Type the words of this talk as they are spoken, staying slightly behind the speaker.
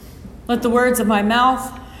Let the words of my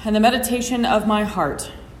mouth and the meditation of my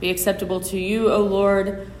heart be acceptable to you, O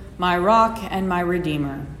Lord, my rock and my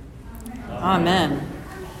redeemer. Amen.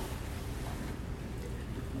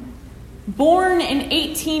 Born in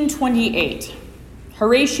 1828,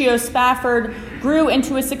 Horatio Spafford grew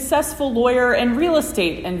into a successful lawyer and real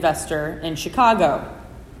estate investor in Chicago.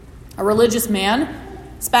 A religious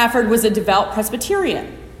man, Spafford was a devout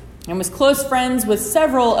Presbyterian and was close friends with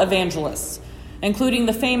several evangelists, including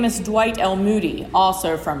the famous Dwight L. Moody,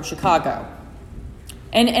 also from Chicago.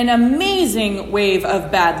 In an amazing wave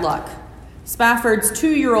of bad luck, Spafford's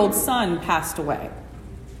 2-year-old son passed away.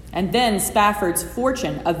 And then Spafford's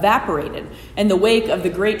fortune evaporated in the wake of the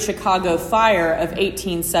Great Chicago Fire of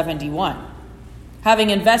 1871. Having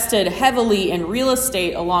invested heavily in real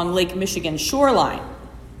estate along Lake Michigan's shoreline,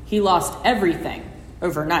 he lost everything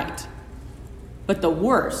overnight. But the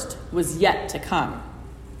worst was yet to come.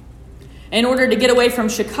 In order to get away from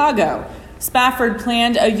Chicago, Spafford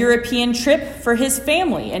planned a European trip for his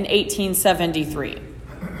family in 1873.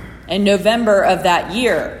 In November of that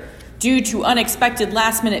year, due to unexpected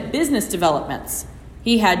last-minute business developments,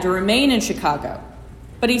 he had to remain in Chicago.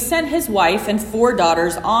 But he sent his wife and 4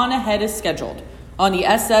 daughters on ahead as scheduled on the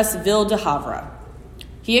SS Ville de Havre.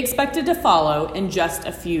 He expected to follow in just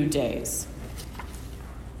a few days.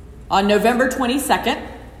 On November 22nd,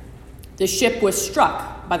 the ship was struck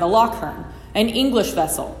by the Lochern, an English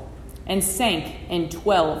vessel, and sank in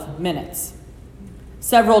 12 minutes.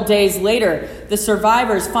 Several days later, the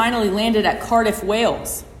survivors finally landed at Cardiff,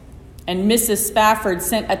 Wales, and Mrs. Spafford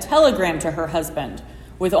sent a telegram to her husband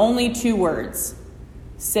with only 2 words: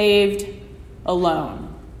 saved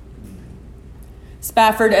alone.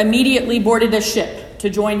 Spafford immediately boarded a ship to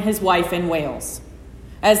join his wife in Wales.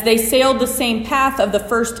 As they sailed the same path of the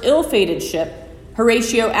first ill-fated ship,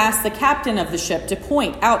 Horatio asked the captain of the ship to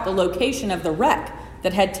point out the location of the wreck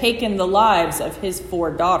that had taken the lives of his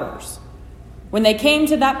 4 daughters. When they came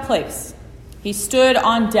to that place, he stood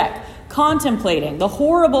on deck, contemplating the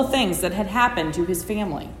horrible things that had happened to his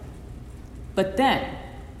family. But then,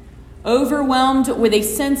 overwhelmed with a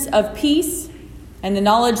sense of peace and the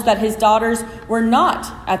knowledge that his daughters were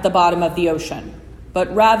not at the bottom of the ocean,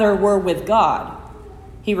 but rather were with God,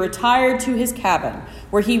 he retired to his cabin,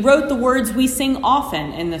 where he wrote the words we sing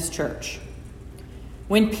often in this church.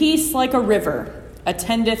 When peace like a river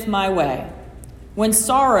attendeth my way, when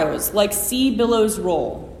sorrows like sea billows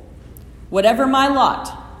roll, whatever my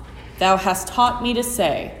lot, thou hast taught me to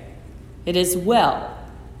say, it is well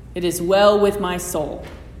with my soul.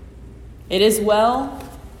 It is well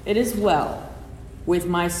with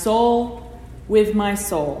my soul, with my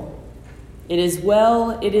soul. It is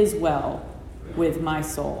well with my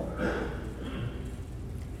soul.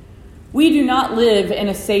 We do not live in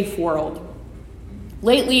a safe world.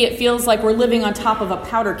 Lately, it feels like we're living on top of a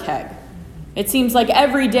powder keg. It seems like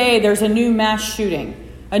every day there's a new mass shooting,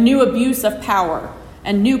 a new abuse of power,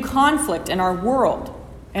 and new conflict in our world,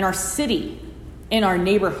 in our city, in our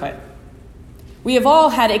neighborhood. We have all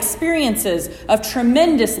had experiences of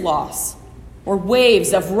tremendous loss, or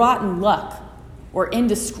waves of rotten luck, or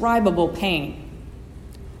indescribable pain.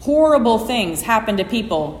 Horrible things happen to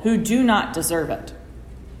people who do not deserve it.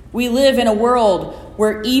 We live in a world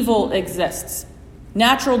where evil exists,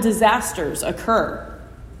 natural disasters occur,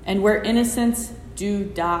 and where innocents do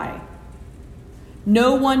die.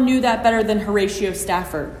 No one knew that better than Horatio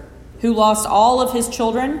Spafford, who lost all of his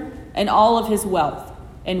children and all of his wealth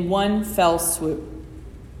in one fell swoop.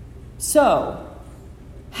 So,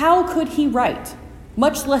 how could he write,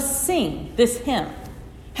 much less sing, this hymn?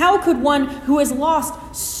 How could one who has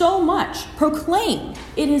lost so much proclaim,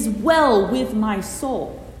 it is well with my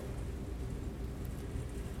soul?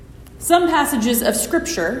 Some passages of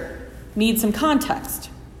Scripture need some context.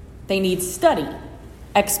 They need study,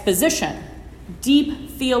 exposition, deep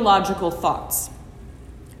theological thoughts.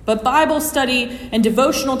 But Bible study and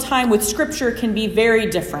devotional time with Scripture can be very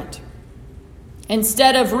different.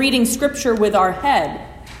 Instead of reading Scripture with our head,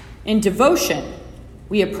 in devotion,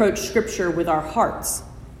 we approach Scripture with our hearts.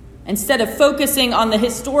 Instead of focusing on the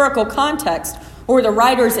historical context or the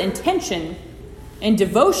writer's intention, in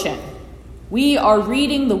devotion, we are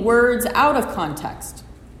reading the words out of context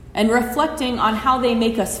and reflecting on how they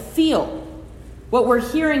make us feel, what we're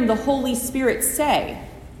hearing the Holy Spirit say,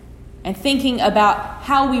 and thinking about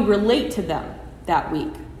how we relate to them that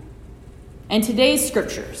week. And today's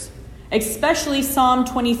scriptures, especially Psalm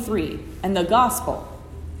 23 and the Gospel,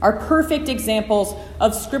 are perfect examples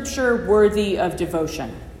of scripture worthy of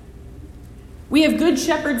devotion. We have Good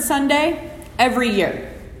Shepherd Sunday every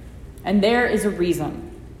year, and there is a reason.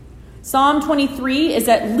 Psalm 23 is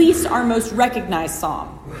at least our most recognized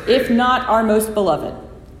psalm, if not our most beloved.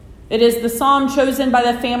 It is the psalm chosen by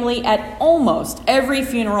the family at almost every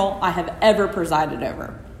funeral I have ever presided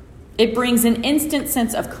over. It brings an instant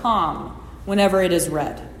sense of calm whenever it is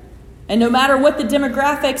read. And no matter what the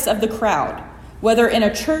demographics of the crowd, whether in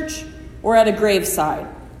a church or at a graveside,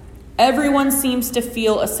 everyone seems to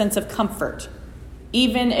feel a sense of comfort,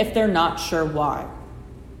 even if they're not sure why.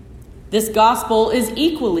 This gospel is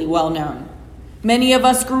equally well known. Many of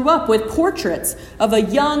us grew up with portraits of a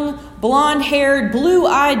young, blonde-haired,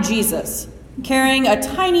 blue-eyed Jesus carrying a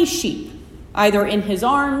tiny sheep, either in his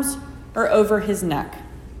arms or over his neck.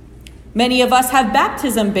 Many of us have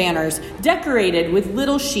baptism banners decorated with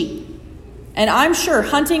little sheep. And I'm sure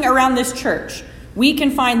hunting around this church, we can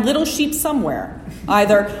find little sheep somewhere,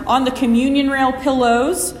 either on the communion rail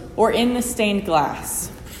pillows or in the stained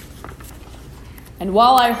glass. And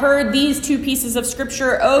while I heard these two pieces of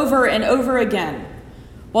scripture over and over again,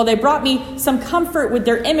 while they brought me some comfort with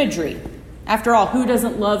their imagery, after all, who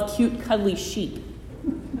doesn't love cute, cuddly sheep?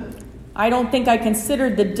 I don't think I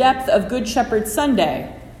considered the depth of Good Shepherd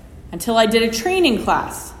Sunday until I did a training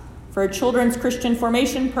class for a children's Christian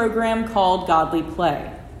formation program called Godly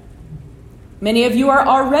Play. Many of you are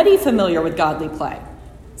already familiar with Godly Play.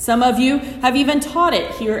 Some of you have even taught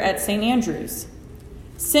it here at St. Andrews.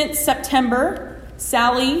 Since September,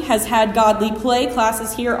 Sally has had Godly Play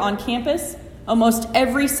classes here on campus almost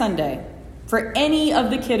every Sunday for any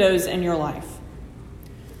of the kiddos in your life.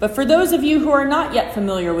 But for those of you who are not yet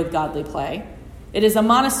familiar with Godly Play, it is a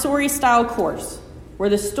Montessori-style course where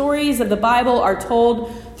the stories of the Bible are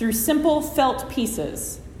told through simple felt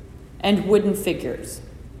pieces and wooden figures.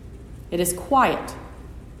 It is quiet,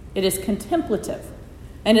 it is contemplative,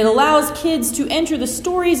 and it allows kids to enter the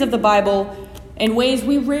stories of the Bible in ways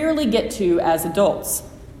we rarely get to as adults.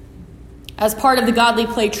 As part of the Godly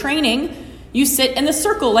Play training, you sit in the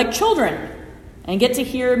circle like children and get to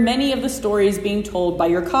hear many of the stories being told by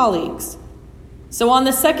your colleagues. So on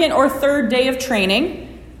the second or third day of training,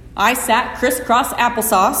 I sat crisscross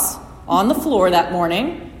applesauce on the floor that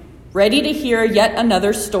morning, ready to hear yet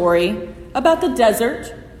another story about the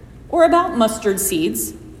desert, or about mustard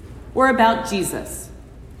seeds, or about Jesus,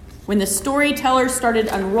 when the storyteller started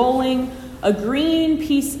unrolling a green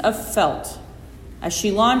piece of felt as she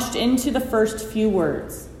launched into the first few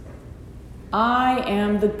words. I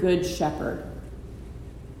am the good shepherd.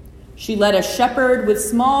 She led a shepherd with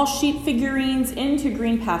small sheep figurines into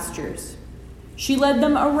green pastures. She led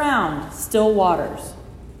them around still waters.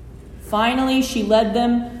 Finally, she led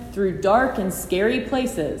them through dark and scary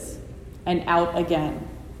places and out again.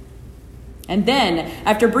 And then,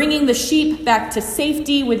 after bringing the sheep back to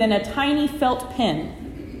safety within a tiny felt pen,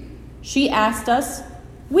 she asked us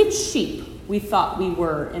which sheep we thought we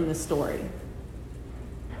were in the story.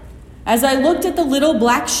 As I looked at the little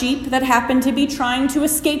black sheep that happened to be trying to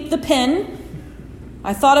escape the pen,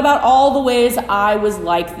 I thought about all the ways I was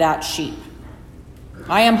like that sheep.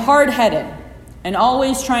 I am hard-headed and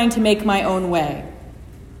always trying to make my own way.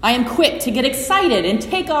 I am quick to get excited and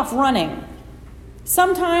take off running.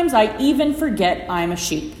 Sometimes I even forget I'm a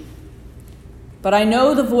sheep. But I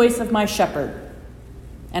know the voice of my shepherd,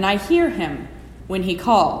 and I hear him when he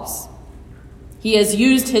calls. He has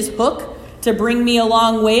used his hook to bring me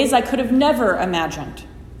along ways I could have never imagined.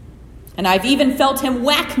 And I've even felt him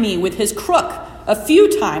whack me with his crook a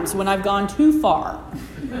few times when I've gone too far.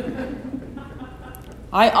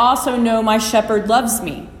 I also know my shepherd loves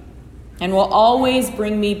me and will always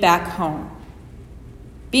bring me back home.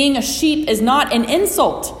 Being a sheep is not an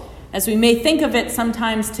insult, as we may think of it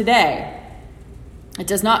sometimes today. It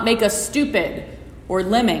does not make us stupid or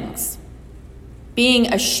lemmings.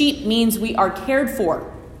 Being a sheep means we are cared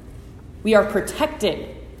for, we are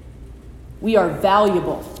protected, we are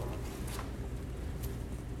valuable.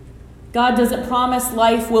 God doesn't promise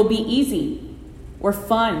life will be easy or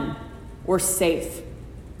fun or safe.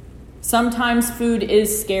 Sometimes food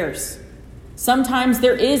is scarce. Sometimes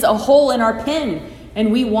there is a hole in our pen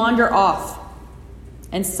and we wander off.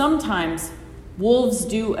 And sometimes wolves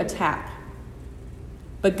do attack.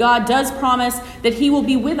 But God does promise that he will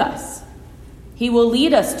be with us. He will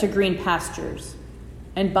lead us to green pastures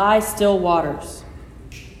and by still waters.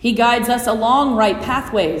 He guides us along right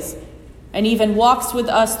pathways and even walks with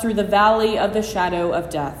us through the valley of the shadow of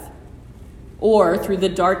death, or through the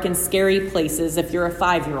dark and scary places if you're a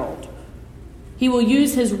 5-year-old. He will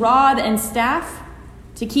use his rod and staff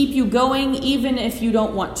to keep you going even if you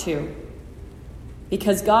don't want to,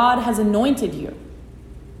 because God has anointed you.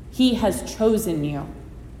 He has chosen you.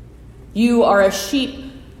 You are a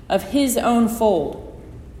sheep of his own fold,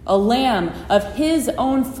 a lamb of his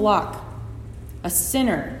own flock, a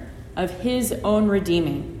sinner of his own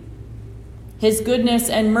redeeming. His goodness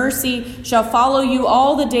and mercy shall follow you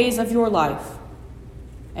all the days of your life,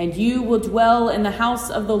 and you will dwell in the house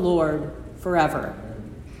of the Lord forever.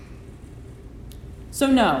 So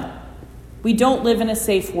no, we don't live in a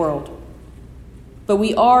safe world, but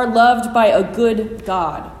we are loved by a good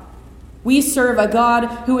God. We serve a God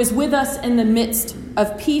who is with us in the midst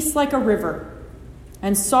of peace like a river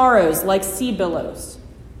and sorrows like sea billows.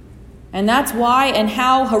 And that's why and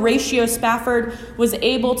how Horatio Spafford was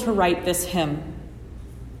able to write this hymn.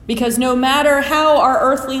 Because no matter how our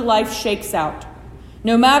earthly life shakes out,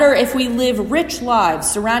 no matter if we live rich lives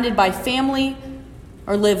surrounded by family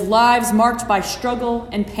or live lives marked by struggle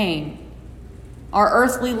and pain, our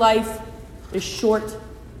earthly life is short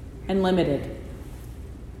and limited.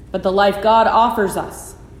 But the life God offers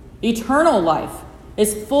us, eternal life,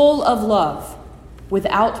 is full of love,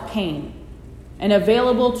 without pain, and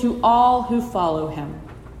available to all who follow him.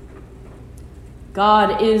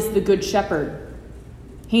 God is the good shepherd.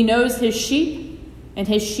 He knows his sheep, and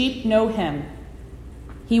his sheep know him.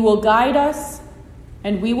 He will guide us,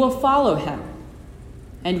 and we will follow him,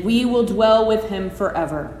 and we will dwell with him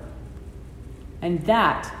forever. And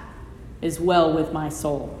that is well with my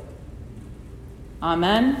soul.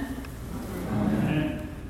 Amen.